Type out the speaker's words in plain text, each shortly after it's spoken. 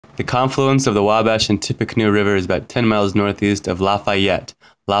The confluence of the Wabash and Tippecanoe River is about 10 miles northeast of Lafayette.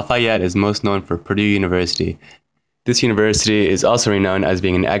 Lafayette is most known for Purdue University. This university is also renowned as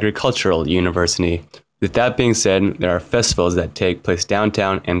being an agricultural university. With that being said, there are festivals that take place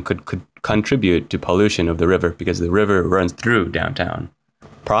downtown and could contribute to pollution of the river because the river runs through downtown.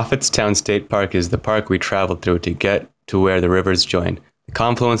 Prophetstown State Park is the park we traveled through to get to where the rivers join. The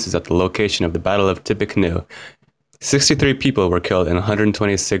confluence is at the location of the Battle of Tippecanoe. 63 people were killed and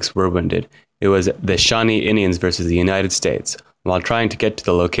 126 were wounded. It was the Shawnee Indians versus the United States. While trying to get to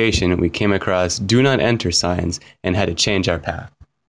the location, we came across "Do Not Enter" signs and had to change our path.